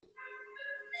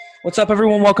What's up,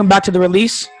 everyone? Welcome back to the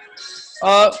release.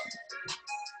 Uh,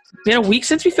 been a week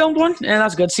since we filmed one, and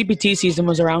that's good. CPT season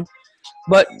was around,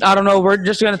 but I don't know. We're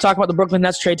just going to talk about the Brooklyn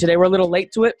Nets trade today. We're a little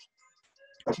late to it,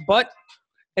 but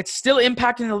it's still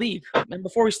impacting the league. And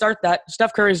before we start that,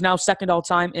 Steph Curry is now second all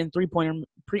time in three-pointers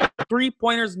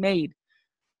made.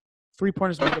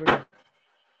 Three-pointers made.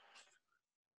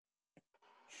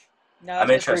 I'm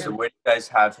interested. Where do you guys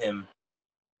have him?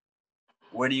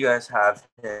 Where do you guys have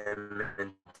him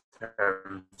in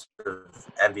terms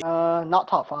of MVP? Not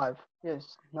top five.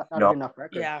 Yes, not a good enough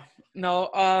record. Yeah, no.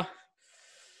 I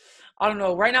don't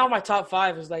know. Right now, my top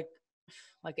five is like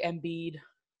Embiid.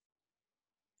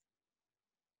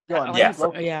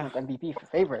 Yeah, MVP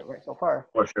favorite right so far.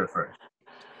 For sure.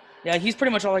 Yeah, he's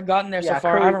pretty much all I got in there so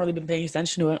far. Curry, I haven't really been paying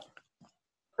attention to it.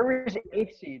 Curry's the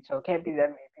 8th seed, so it can't be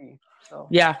the MVP. So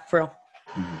yeah, for real.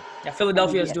 Mm-hmm. Yeah,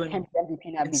 Philadelphia is doing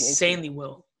MVP, insanely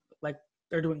well. Like,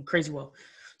 they're doing crazy well.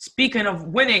 Speaking of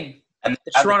winning, and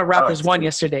the Toronto Raptors won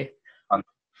yesterday.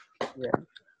 Yeah.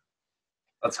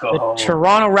 Let's go. The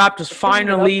Toronto Raptors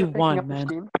finally won,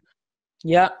 man.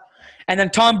 Yeah. And then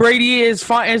Tom Brady is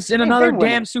in another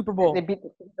damn Super Bowl. They beat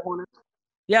the Hornets.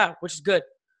 Yeah, which is good.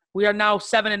 We are now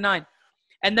 7-9.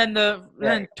 And then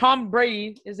then Tom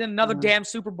Brady is in another damn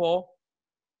Super Bowl.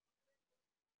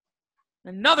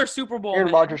 Another Super Bowl.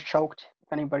 Aaron Rodgers choked.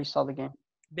 If anybody saw the game,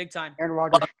 big time. Aaron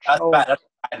Rodgers choked. That's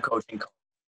bad coaching.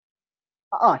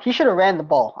 He should have ran the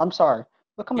ball. I'm sorry.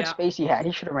 Look how much space he had.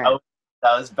 He should have ran.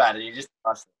 That was bad. You just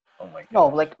lost it. Oh my God. No,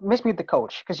 like mismute the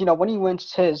coach, because when he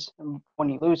wins his, when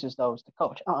he loses those, the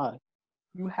coach.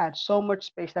 You had so much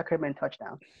space that could have been a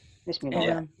touchdown. Mismute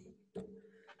that.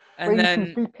 And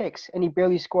then threw 3 picks, and he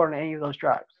barely scored on any of those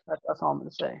drives. That's all I'm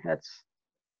gonna say. That's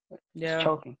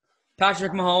choking.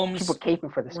 Patrick Mahomes People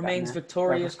caping for this remains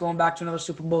victorious, going back to another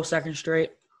Super Bowl, second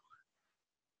straight.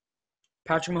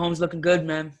 Patrick Mahomes looking good,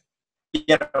 man.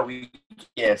 Yeah, we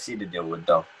see the deal with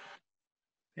though.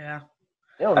 Yeah.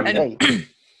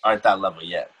 Aren't that level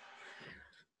yet.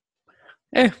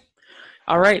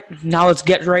 All right, now let's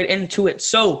get right into it.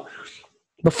 So,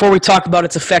 before we talk about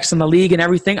its effects on the league and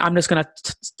everything, I'm just going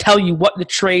to tell you what the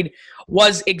trade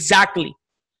was exactly.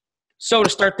 So, to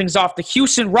start things off, the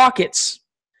Houston Rockets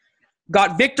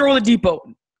got Victor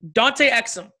Oladipo, Dante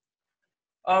Exum,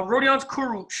 Rodion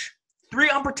Kuruc, 3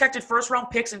 unprotected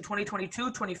first-round picks in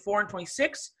 2022, 24, and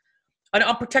 26, an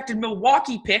unprotected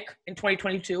Milwaukee pick in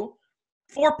 2022,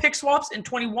 4 pick swaps in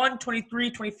 21,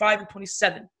 23, 25, and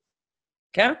 27.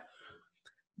 Okay?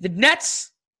 The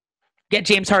Nets get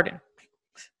James Harden.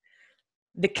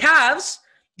 The Cavs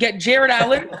get Jared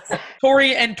Allen,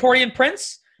 Taurean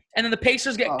Prince, and then the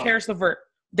Pacers get Karis LeVert.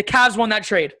 The Cavs won that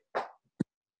trade.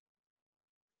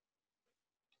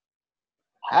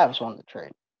 Cavs won the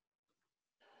trade.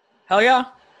 Hell yeah.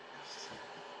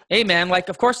 Hey, man,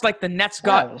 of course, the Nets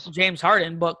got James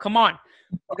Harden, but come on.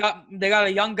 They got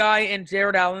a young guy in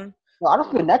Jared Allen. Well, I don't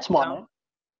think the Nets won it.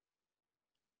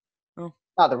 Oh.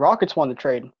 No, the Rockets won the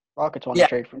trade. The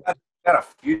trade. Got a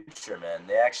future, man.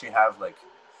 They actually have I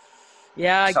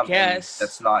guess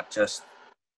that's not just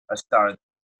a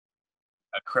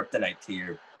kryptonite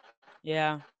tier.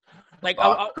 Yeah,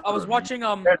 I was watching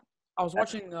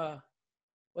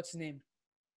what's his name?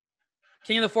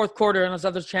 King of the Fourth Quarter on his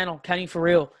other channel, Kenny For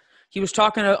Real. He was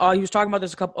talking about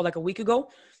this a week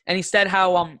ago, and he said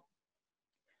how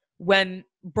when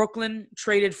Brooklyn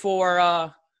traded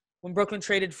for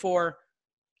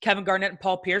Kevin Garnett and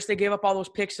Paul Pierce, they gave up all those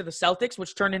picks to the Celtics,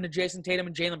 which turned into Jason Tatum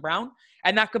and Jaylen Brown.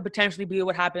 And that could potentially be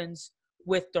what happens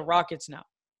with the Rockets now.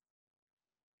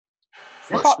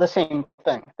 It's not the same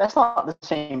thing. That's not the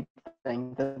same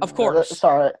thing. Of course.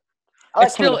 Sorry.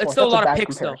 It's still a lot of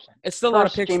picks, though. It's still a lot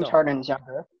of picks, James Harden's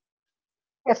younger.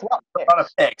 It's a lot of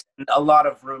picks. And a lot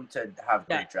of room to have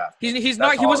great draft. He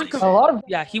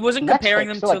wasn't comparing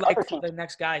them to the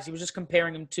next guys. He was just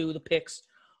comparing them to the picks.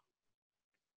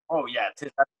 Oh yeah,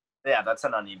 that's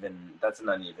an uneven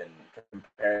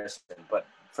comparison. But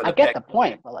I get the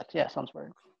point, but sounds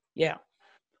weird. Yeah,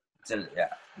 it's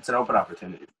an open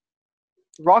opportunity.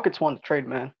 The Rockets won the trade,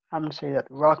 man. I'm gonna say that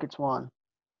the Rockets won.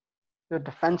 Their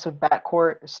defensive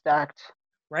backcourt is stacked.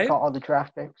 Right. Got all the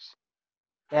draft picks.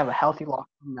 They have a healthy locker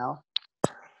room now.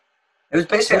 It was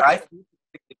basically, I think,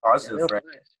 positive for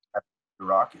the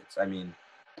Rockets. I mean,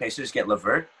 Pacers get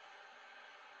LeVert.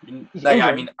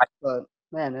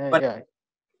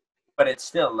 But it's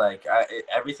still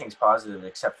everything's positive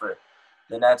except for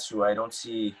the Nets, who I don't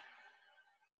see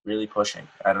really pushing.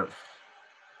 I don't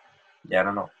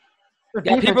know.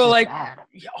 Yeah, people are bad.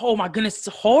 Oh my goodness,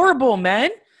 it's horrible,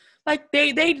 man.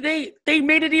 They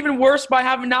made it even worse by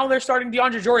having now they're starting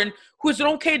DeAndre Jordan, who's an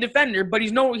okay defender, but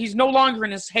he's no longer in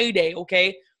his heyday.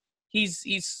 Okay, he's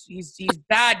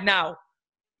bad now.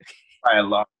 By a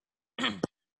lot.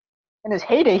 In his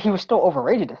heyday, he was still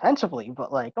overrated defensively,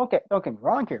 but like, don't get me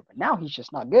wrong here. But now he's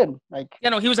just not good. Like,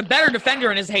 He was a better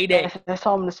defender in his heyday. That's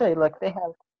all I'm gonna say. Like, they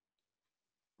have.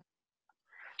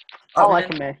 I like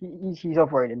him, man. He's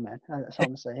overrated, man. That's all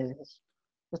I'm gonna say.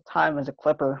 His time as a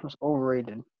Clipper was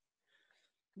overrated.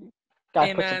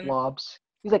 Guy puts his lobs.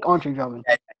 He's like Andre Drummond,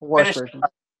 worst version.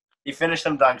 He finished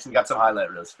some dunks and got some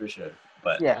highlight reels for sure.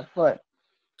 But their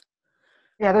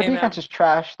defense is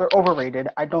trash. They're overrated.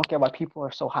 I don't get why people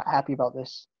are so happy about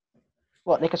this.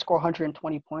 Well, they could score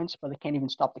 120 points, but they can't even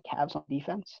stop the Cavs on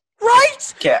defense.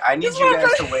 Right? Okay, I need you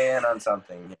guys to weigh in on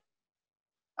something.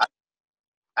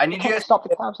 I need you guys to stop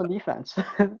the Cavs on defense.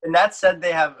 And that said,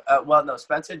 they have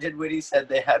Spencer Dinwiddie said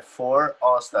they had 4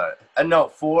 All-Star.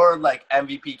 4 like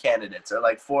MVP candidates, or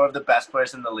like 4 of the best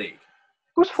players in the league.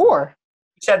 Who's 4?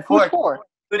 He said 4. Who's 4?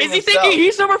 Is he thinking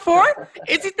he's number 4?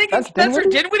 Is he thinking Spencer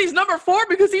Dinwiddie's number 4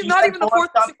 because he's not even the 4th?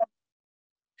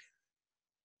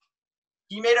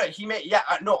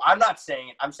 I'm not saying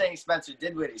it. I'm saying Spencer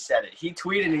Dinwiddie said it. He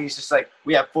tweeted and he's just like,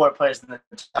 we have 4 players in the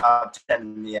top 10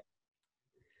 in the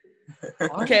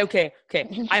Okay.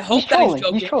 I hope that he's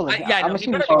joking. He's trolling.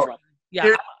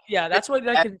 Yeah, that's what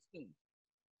I can assume.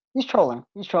 He's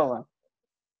trolling.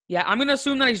 Yeah, I'm gonna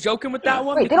assume that he's joking with that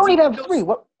one. Wait, they don't even have 3.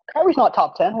 What? Kyrie's not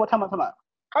top 10. What time am I talking about?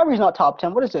 Kyrie's not top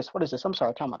 10. What is this? I'm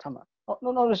sorry. Time out. Oh,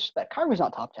 no disrespect. Kyrie's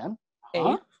not top 10.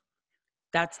 Huh?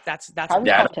 That's Kyrie's a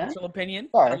top 10? personal opinion.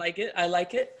 Sorry. I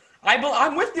like it.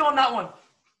 I'm with you on that one.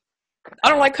 I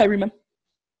don't like Kyrie, man.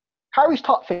 Kyrie's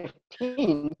top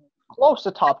 15, close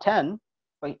to top 10.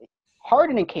 But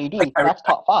Harden and KD, that's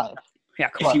top 5. Yeah,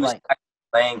 if he was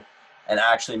playing and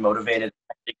actually motivated,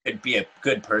 he could be a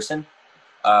good person.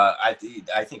 I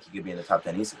think he could be in the top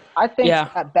 10 easily. I think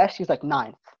at best he's like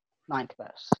ninth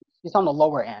best. He's on the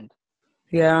lower end.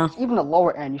 Yeah. Even the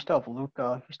lower end, you still have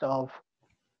Luka, you still have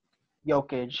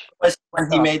Jokic.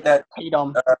 When he made that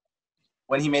Tatum.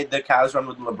 When he made the Cavs run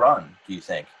with LeBron, do you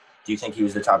think he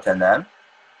was the top 10 then?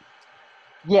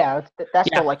 Yeah, that's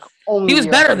still like only. He was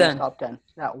better than top 10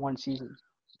 that one season.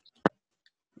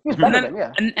 He was better than,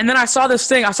 yeah. And then I saw this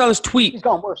tweet. He's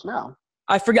gone worse now.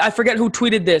 I forget who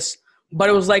tweeted this, but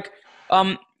it was like,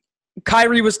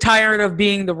 Kyrie was tired of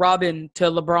being the Robin to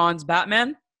LeBron's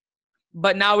Batman,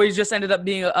 but now he's just ended up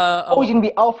being he's gonna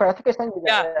be Alfred. I think I sent you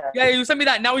that. Yeah, you sent me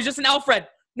that. Now he's just an Alfred.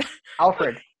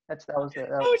 Alfred. That was it.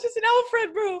 That was just an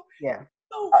Alfred, bro. Yeah.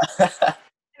 Oh,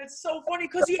 it's so funny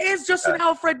because he is just an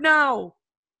Alfred now.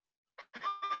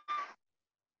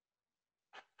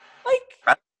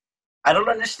 Like, I don't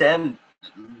understand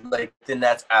like the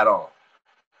Nets at all,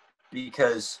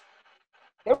 because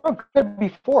they were good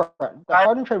before. The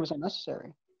Harden trade was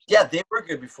unnecessary. Yeah, they were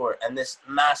good before, and this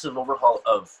massive overhaul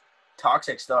of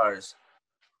toxic stars.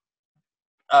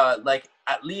 Like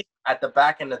at least at the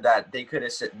back end of that, they could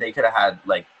have had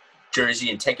like jersey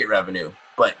and ticket revenue,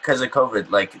 but because of COVID,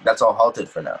 like that's all halted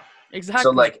for now. Exactly. So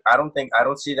like I don't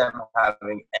see them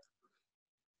having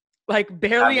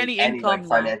barely any income, like,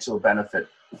 financial benefit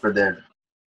for their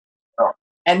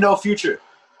and no future.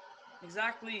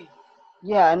 Exactly.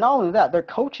 Yeah, and not only that, they're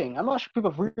coaching. I'm not sure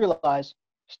people realize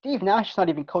Steve Nash is not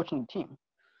even coaching the team.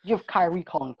 You have Kyrie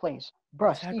calling plays,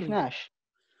 bro. Exactly. Steve Nash.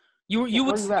 You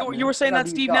were saying that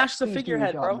Steve Nash is a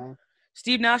figurehead, bro. Man.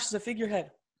 Steve Nash is a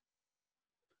figurehead.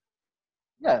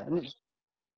 Yeah, and he's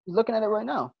looking at it right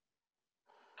now.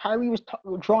 Kyrie was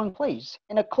drawing plays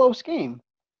in a close game.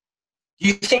 Do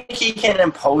you think he can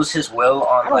impose his will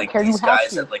on like these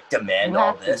guys that like demand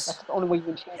all this? That's the only way you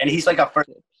can change. And he's like a first.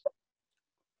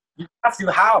 You have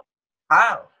to. How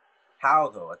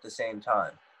though? At the same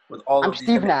time, with all I'm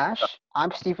Steve Nash.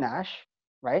 I'm Steve Nash,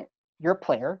 right? You're a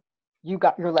player. You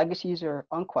got your legacies are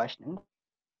unquestioned.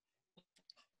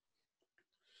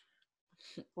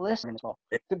 Listen, as well,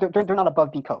 they're not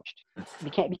above being coached. If you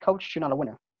can't be coached, you're not a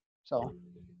winner. So,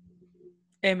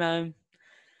 hey man,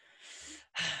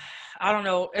 I don't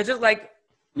know. It's just like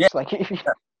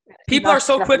people are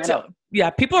so quick to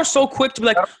be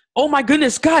like, oh my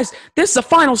goodness, guys, this is a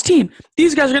finals team.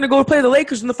 These guys are gonna go play the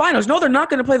Lakers in the finals. No, they're not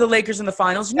gonna play the Lakers in the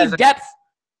finals. You need depth.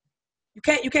 You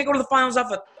can't go to the finals off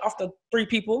the 3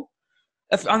 people,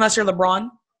 unless you're LeBron.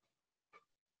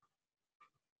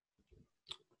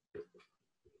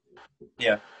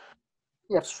 Yeah.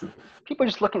 Yeah, that's true. People are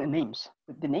just looking at names.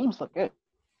 The names look good.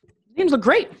 Names look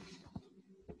great.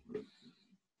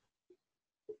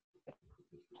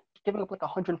 Giving up like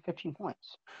 115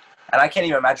 points. And I can't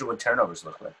even imagine what turnovers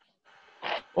look like.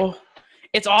 Oh,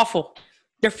 it's awful.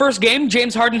 Their first game,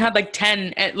 James Harden had like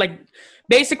 10. And like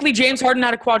basically, James Harden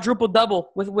had a quadruple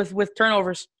double with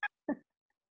turnovers.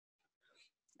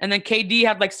 And then KD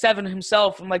had like 7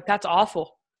 himself. I'm like, that's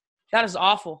awful. That is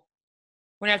awful.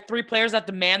 When you have 3 players that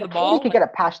demand the ball. KD could get a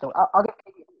pass though. I'll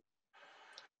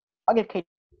give KD.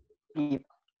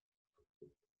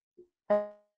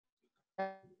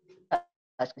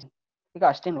 He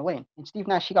got to stay in the lane. And Steve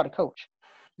Nash, he got to coach.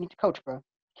 You need to coach, bro.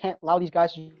 Can't allow these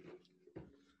guys to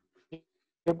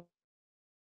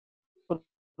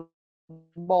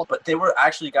ball. But they were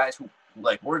actually guys who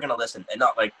like were gonna listen and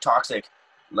not like toxic,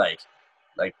 like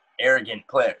arrogant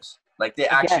players. Like they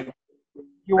actually.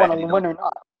 You want to win or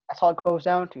not? That's all it goes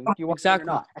down to. Do you want to win or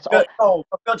not? That's all.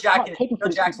 Phil Jackson.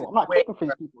 I'm not taking for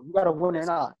these people. You got to win or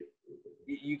not.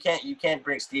 You can't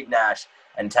bring Steve Nash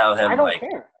and tell him I don't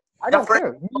care. I don't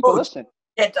care. You need to listen.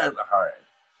 Can't do hard.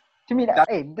 To me,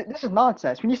 this is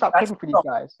nonsense. We need to stop taking for these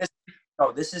guys.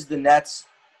 This is the Nets'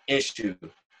 issue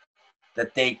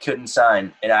that they couldn't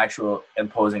sign an actual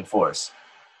imposing force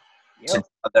to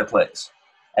their plays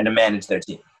and to manage their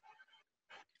team.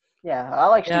 Yeah, I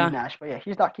like Steve Nash, but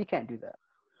he can't do that.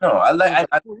 No, I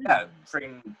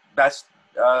freaking best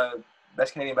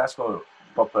Canadian basketball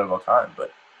player of all time,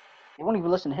 but they won't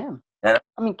even listen to him. Yeah.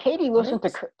 I mean, KD listened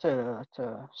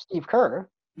to Steve Kerr.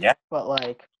 Yeah. But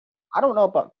like, I don't know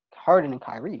about Harden and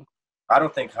Kyrie. I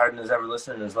don't think Harden has ever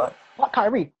listened in his life. Not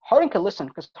Kyrie. Harden could listen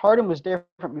because Harden was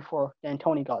different before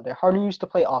D'Antoni got there. Harden used to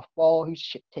play off ball. He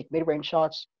used to take mid-range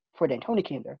shots before D'Antoni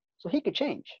came there, so he could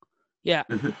change. Yeah.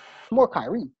 More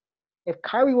Kyrie. If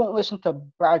Kyrie won't listen to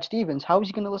Brad Stevens, how is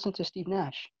he going to listen to Steve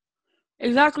Nash?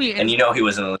 Exactly. And he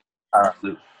was in the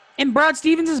loop. And Brad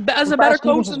Stevens is a better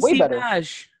coach than Steve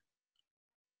Nash.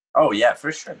 Oh, yeah,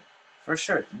 for sure. For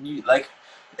sure.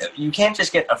 You can't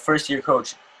just get a first-year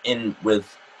coach in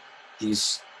with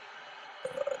these,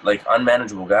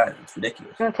 unmanageable guys. It's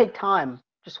ridiculous. It's going to take time.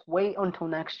 Just wait until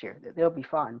next year. They'll be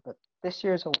fine. But this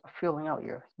year is a filling out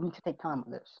year. You need to take time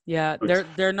with this. Yeah,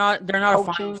 they're not a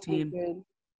finals team.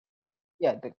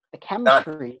 Yeah, the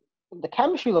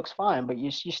chemistry looks fine, but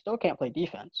you still can't play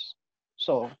defense.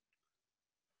 So.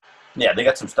 Yeah, they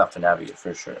got some stuff to navigate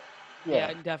for sure.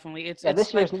 Yeah, definitely.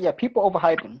 This year's people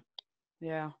overhyping.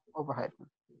 Yeah. Overhyping.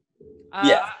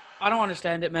 I don't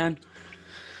understand it, man.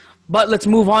 But let's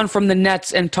move on from the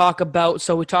Nets and talk about.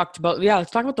 So we talked about. Let's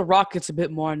talk about the Rockets a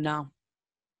bit more now.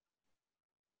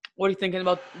 What are you thinking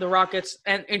about the Rockets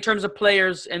and in terms of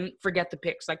players? And forget the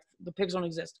picks. Like the picks don't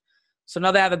exist. So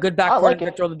now they have a good backcourt,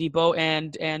 Victor Oladipo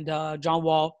and John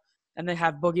Wall, and they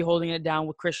have Boogie holding it down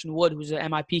with Christian Wood, who's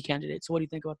an MIP candidate. So what do you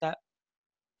think about that?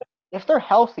 If they're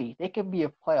healthy, they could be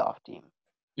a playoff team.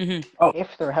 Mm-hmm. Oh,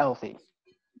 if they're healthy.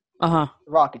 The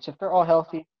Rockets, if they're all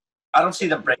healthy. I don't see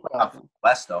them breaking up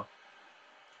West though.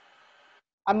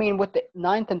 I mean, with the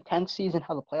 9th and 10th season,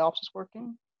 how the playoffs is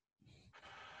working.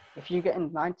 If you get in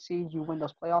 9th seed, you win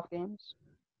those playoff games.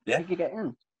 Yeah. You could get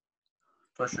in.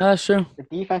 For sure. That's true. The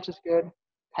defense is good.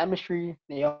 Chemistry,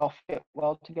 they all fit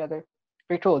well together.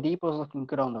 Victor Oladipo is looking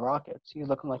good on the Rockets. He's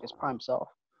looking like his prime self.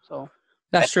 So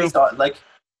that's true.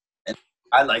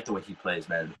 I like the way he plays,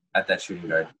 man, at that shooting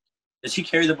guard. Does he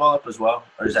carry the ball up as well,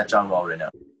 or is that John Wall right now?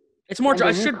 It's more. The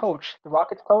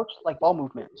Rockets coach, like ball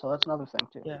movement. So that's another thing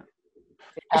too. Yeah.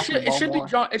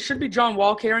 It should be John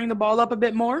Wall carrying the ball up a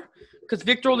bit more because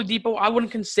Victor Oladipo, I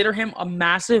wouldn't consider him a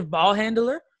massive ball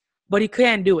handler, but he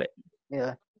can do it.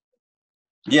 Yeah.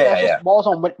 Yeah. Wall's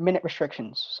on minute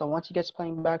restrictions, so once he gets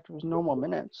playing back to his normal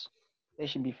minutes, they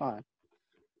should be fine.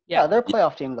 Yeah, they're a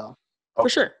playoff team though. For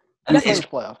sure. And it's a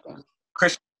playoff team.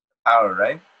 Christian Power,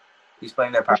 right? He's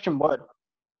playing their power.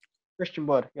 Christian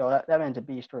Wood. Yo, that man's a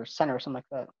beast, or a center or something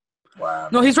like that. Wow.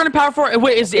 No, he's running power forward.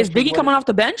 Wait, is Biggie coming off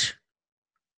the bench?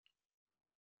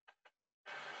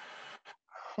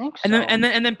 I think so. And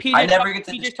then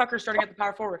PJ Tucker starting at the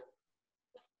power forward.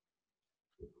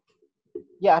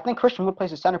 Yeah, I think Christian Wood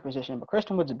plays the center position, but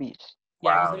Christian Wood's a beast.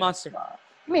 Yeah, he's a monster.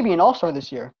 He may be an all-star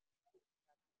this year.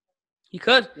 He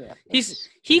could. Yeah,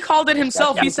 he called it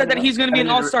himself. He said that he's going to be an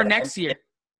all-star next year.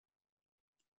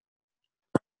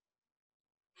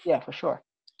 Yeah, for sure.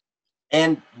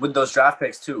 And with those draft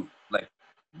picks too,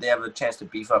 they have a chance to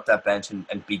beef up that bench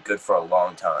and be good for a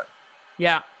long time.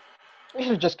 Yeah. They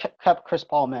should have just kept Chris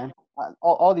Paul, man.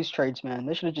 All these trades, man.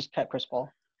 They should have just kept Chris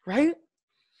Paul. Right?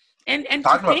 And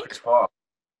talking about Chris Paul,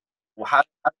 well, how did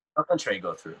the Brooklyn trade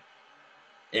go through?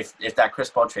 If that Chris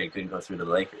Paul trade couldn't go through to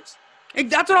the Lakers,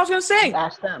 that's what I was gonna say.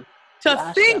 Ask them.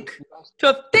 To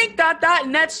think that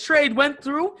Nets trade went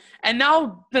through, and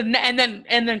now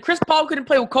then Chris Paul couldn't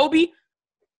play with Kobe,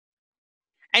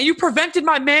 and you prevented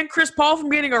my man Chris Paul from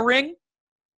getting a ring.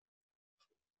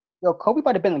 Yo, Kobe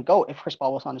might have been the GOAT if Chris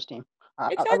Paul was on his team.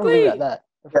 Exactly. I'm gonna leave it at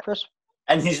that.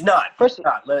 And he's not.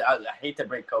 I hate to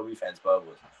break Kobe fans'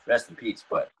 bubbles. Rest in peace,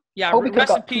 but Yeah, Kobe could have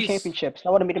rest in got 2 peace. championships.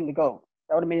 That would have made him the GOAT.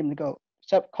 That would have made him the GOAT.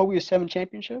 Except Kobe was 7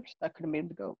 championships. That could have made him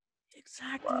the GOAT.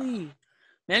 Exactly.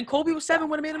 Man, Kobe was 7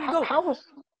 would have made him the GOAT. How was?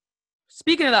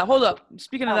 Speaking of that, hold up.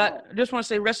 Speaking of Oh. that, I just want to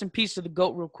say rest in peace to the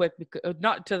GOAT real quick, because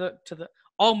not to the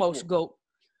almost GOAT.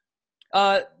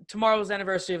 Tomorrow's the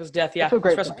anniversary of his death. Yeah, That's a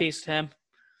great rest in guy. peace to him.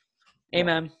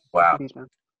 Amen. Wow. Peace, man.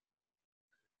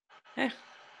 Eh.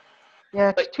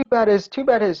 Yeah, it's too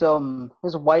bad.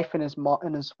 His wife and his mom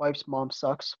and his wife's mom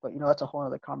sucks. But that's a whole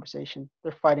other conversation.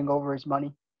 They're fighting over his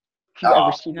money. If you've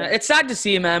ever seen that. It's sad to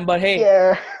see, man. But hey,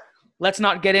 Yeah. let's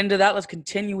not get into that. Let's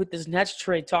continue with this Nets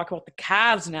trade. Talk about the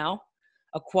Cavs now,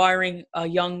 acquiring a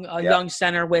young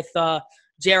center with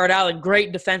Jared Allen.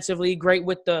 Great defensively, great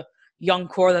with the young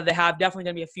core that they have. Definitely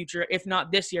going to be a future, if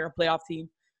not this year, a playoff team,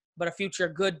 but a future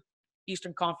good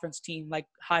Eastern Conference team, like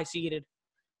high seeded.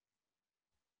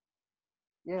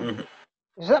 Yeah. Mm-hmm.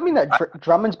 Does that mean that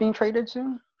Drummond's being traded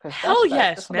soon? Hell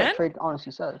yes, that's what man. That trade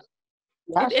honestly says.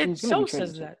 It so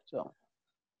says that. So.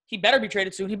 He better be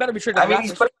traded soon. He better be traded. I mean,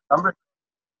 he's putting numbers.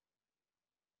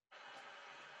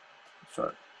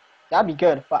 Sure. That'd be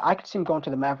good, but I could see him going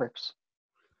to the Mavericks.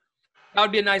 That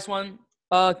would be a nice one.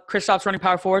 Kristaps running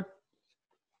power forward.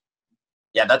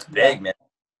 Yeah, that's big, man.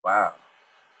 Wow.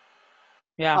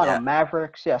 Yeah. I don't know,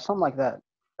 Mavericks. Yeah, something like that.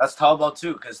 That's tall ball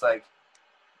too, because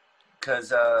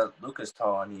Luka's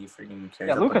tall and he freaking carries.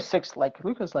 Yeah, Luka's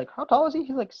like how tall is he?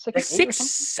 He's like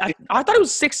 6'8". I thought he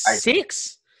was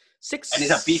 6'6". 6. And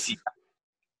he's a beefy.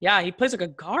 Yeah, he plays like a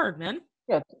guard, man.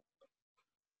 Yeah,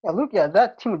 Luke. Yeah,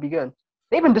 that team would be good.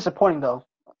 They've been disappointing though.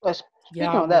 Speaking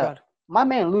of that, my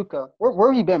man Luka,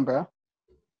 where have you been, bro?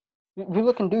 You're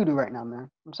looking doo-doo right now, man.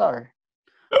 I'm sorry.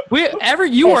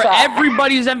 You were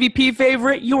everybody's MVP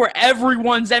favorite. You were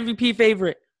everyone's MVP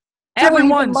favorite.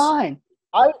 Everyone's. Mine.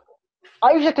 I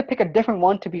usually have to pick a different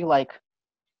one to be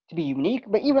unique,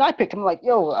 but even I picked him. I'm like,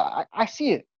 yo, I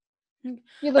see it.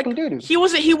 He's looking doo-doo. He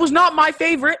was not my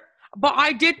favorite, but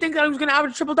I did think that he was going to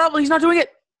average a triple-double. He's not doing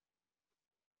it.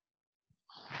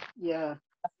 Yeah.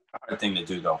 Hard thing to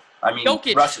do, though. I mean,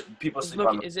 people sleep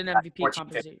on is an MVP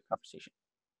conversation.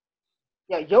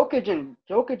 Yeah, Jokic and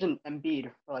Embiid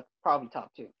are like probably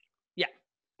top 2. Yeah.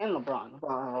 And LeBron.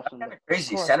 That's kind of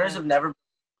crazy. Centers have never been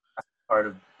part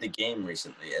of the game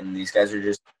recently, and these guys are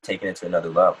just taking it to another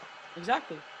level.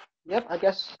 Exactly. Yep, I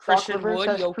guess Christian Wood,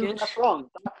 Jokic. That's wrong.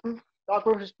 Doc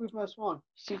Rivers has proven us wrong.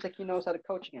 Seems like he knows how to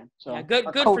coach again. So yeah, good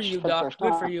for you, Doc.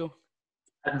 Good for you.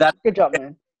 Good job,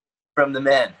 man. From the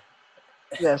man.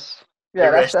 Yes.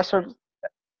 Yeah, that's sort of.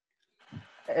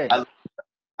 Hey.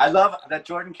 I love that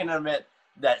Jordan can admit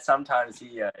that sometimes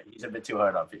he's a bit too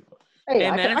hard on people. Hey,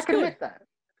 man, I can admit that.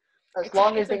 As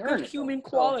long as they earn it. It's human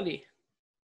quality.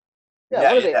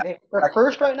 Yeah, what are they? They're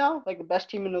first right now, like the best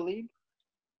team in the league.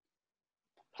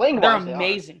 Playing they're wise,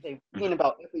 amazing. They've been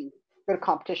about every good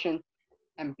competition,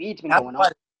 and Embiid's been going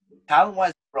on.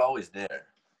 Talent-wise, they're always there.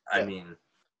 I mean,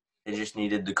 they just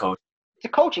needed the coach. The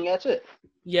coaching, that's it.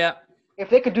 Yeah. If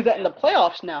they could do that in the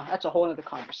playoffs now, that's a whole other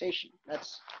conversation.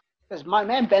 That's because my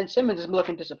man Ben Simmons is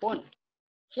looking disappointed.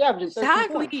 He averages 13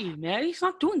 points. Man. He's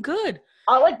not doing good.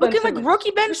 I like Ben Looking Simmons. like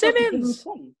rookie Ben Simmons.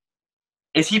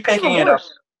 Is he picking it up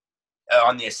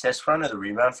on the assist front or the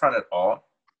rebound front at all?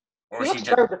 Or he looks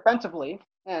better defensively,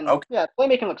 and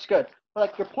playmaking looks good. But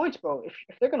like your points, bro, if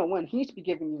they're gonna win, he needs to be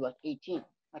giving you like 18,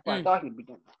 like I thought he'd be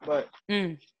doing. But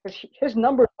his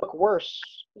numbers look worse.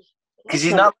 Because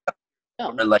he's not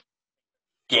like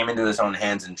game into his own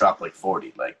hands and drop like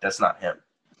 40. Like that's not him.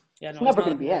 Yeah, it's never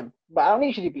gonna be him. But I don't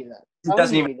need you to be that. He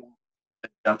doesn't even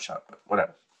jump shot, but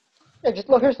whatever. Yeah, just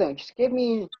look. Here's the thing. Just give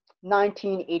me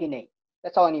 19, 8, and 8.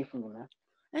 That's all I need from you, man.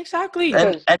 Exactly.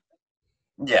 And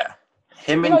yeah,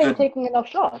 him he's and not even taking enough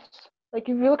shots. Like if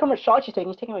you look how much shots he's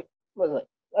taking like what is it?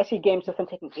 I see games with him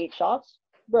taking 8 shots,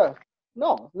 bro.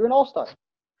 No, you're an all-star.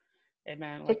 Hey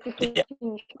man, take 15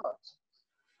 shots.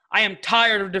 I am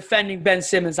tired of defending Ben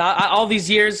Simmons. All these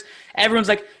years, everyone's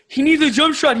like, he needs a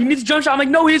jump shot. He needs a jump shot. I'm like,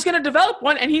 no, he's going to develop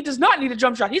one, and he does not need a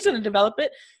jump shot. He's going to develop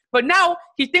it. But now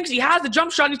he thinks he has the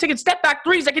jump shot, and he's taking step back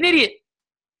threes like an idiot.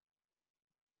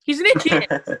 He's an idiot.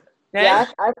 Yeah,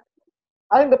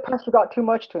 I think the pressure got too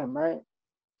much to him, right?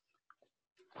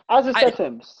 As I said to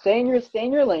him, stay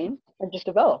in your lane and just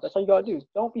develop. That's all you got to do.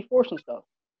 Don't be forcing stuff.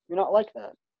 You're not like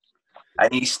that.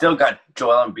 And he's still got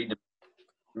Joel Embiid to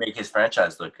make his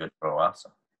franchise look good for a while. So.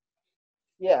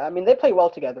 Yeah, I mean, they play well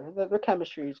together. Their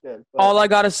chemistry is good. All I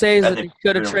got to say is that they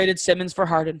could have traded Simmons for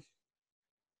Harden.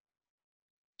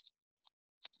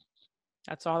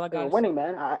 That's all I got. They're winning,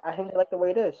 man. I think they like the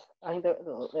way it is. I think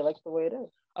they like the way it is.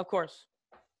 Of course.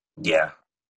 Yeah.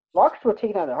 Rockets were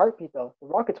taking out a heartbeat, though. The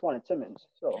Rockets wanted Simmons.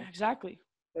 So exactly.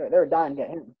 They're dying to get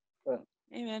him. But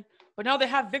Hey, man. But now they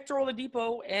have Victor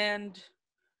Oladipo and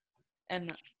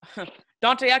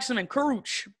Dante Exum and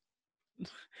Kuruc.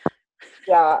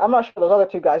 Yeah, I'm not sure what those other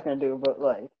two guys gonna do, but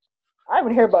like, I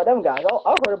haven't heard about them guys.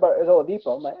 I've heard about is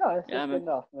Oladipo. I'm like, oh, it's Yeah, good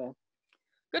enough, man.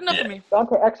 Good enough for me.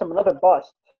 Dante Exum, another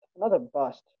bust.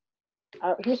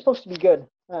 He was supposed to be good.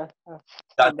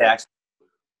 Dante Exum.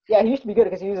 Yeah, he used to be good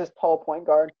because he was this tall point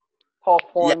guard, tall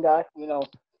foreign guy. You know.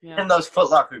 Yeah. In those Foot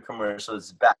Locker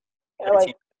commercials back. Yeah,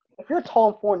 like, if you're tall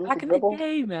and foreign, you Back can in the dribble.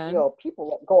 day, man. You know,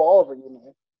 people go all over you,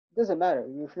 man. It doesn't matter.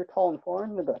 If you're tall and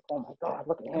foreign, they'll be like, oh my god,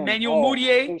 look at him. Emmanuel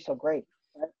Mudiay. He's so great.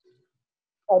 Right?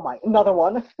 Oh my, another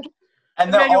one.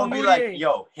 And they'll Emmanuel all be Mudiay. like,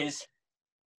 yo,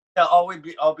 they'll always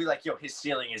be, I'll be like, yo, his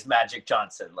ceiling is Magic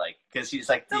Johnson, like, because he's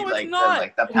like No, it's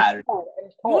not. the pattern.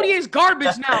 He's tall. Mudier's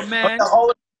garbage now, But man. they'll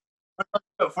always-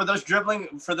 for those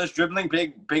dribbling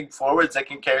big forwards that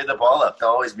can carry the ball up, they'll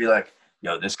always be like,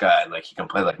 yo, this guy, like, he can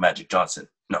play like Magic Johnson.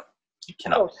 No, he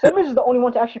No, cannot. Simmons is the only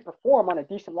one to actually perform on a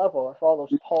decent level with all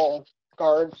those tall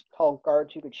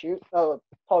guards who could shoot, tall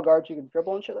guards who could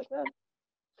dribble and shit like that.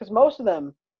 Because most of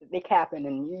them, they cap in,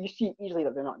 and you see easily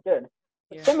that they're not good.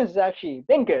 But Yeah. Simmons has actually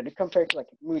been good compared to like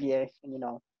Mudiay and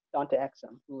Dante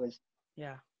Exum, who was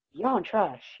Yeah. beyond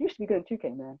trash. He used to be good in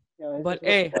 2K, man. But,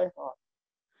 hey,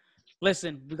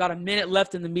 listen, we got a minute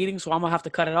left in the meeting, so I'm going to have to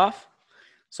cut it off.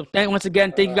 So once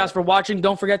again, thank you guys for watching.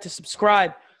 Don't forget to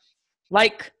subscribe,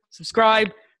 like,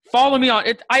 subscribe, follow me on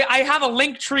it. I have a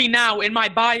link tree now in my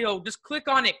bio. Just click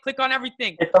on it. Click on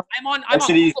everything. I'm on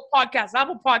Google Podcasts,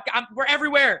 Apple Podcasts. We're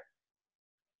everywhere.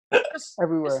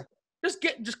 Everywhere.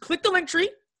 Just click the link tree,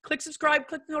 click subscribe,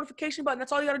 click the notification button.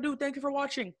 That's all you got to do. Thank you for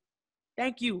watching.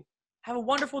 Thank you. Have a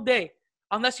wonderful day.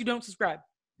 Unless you don't subscribe.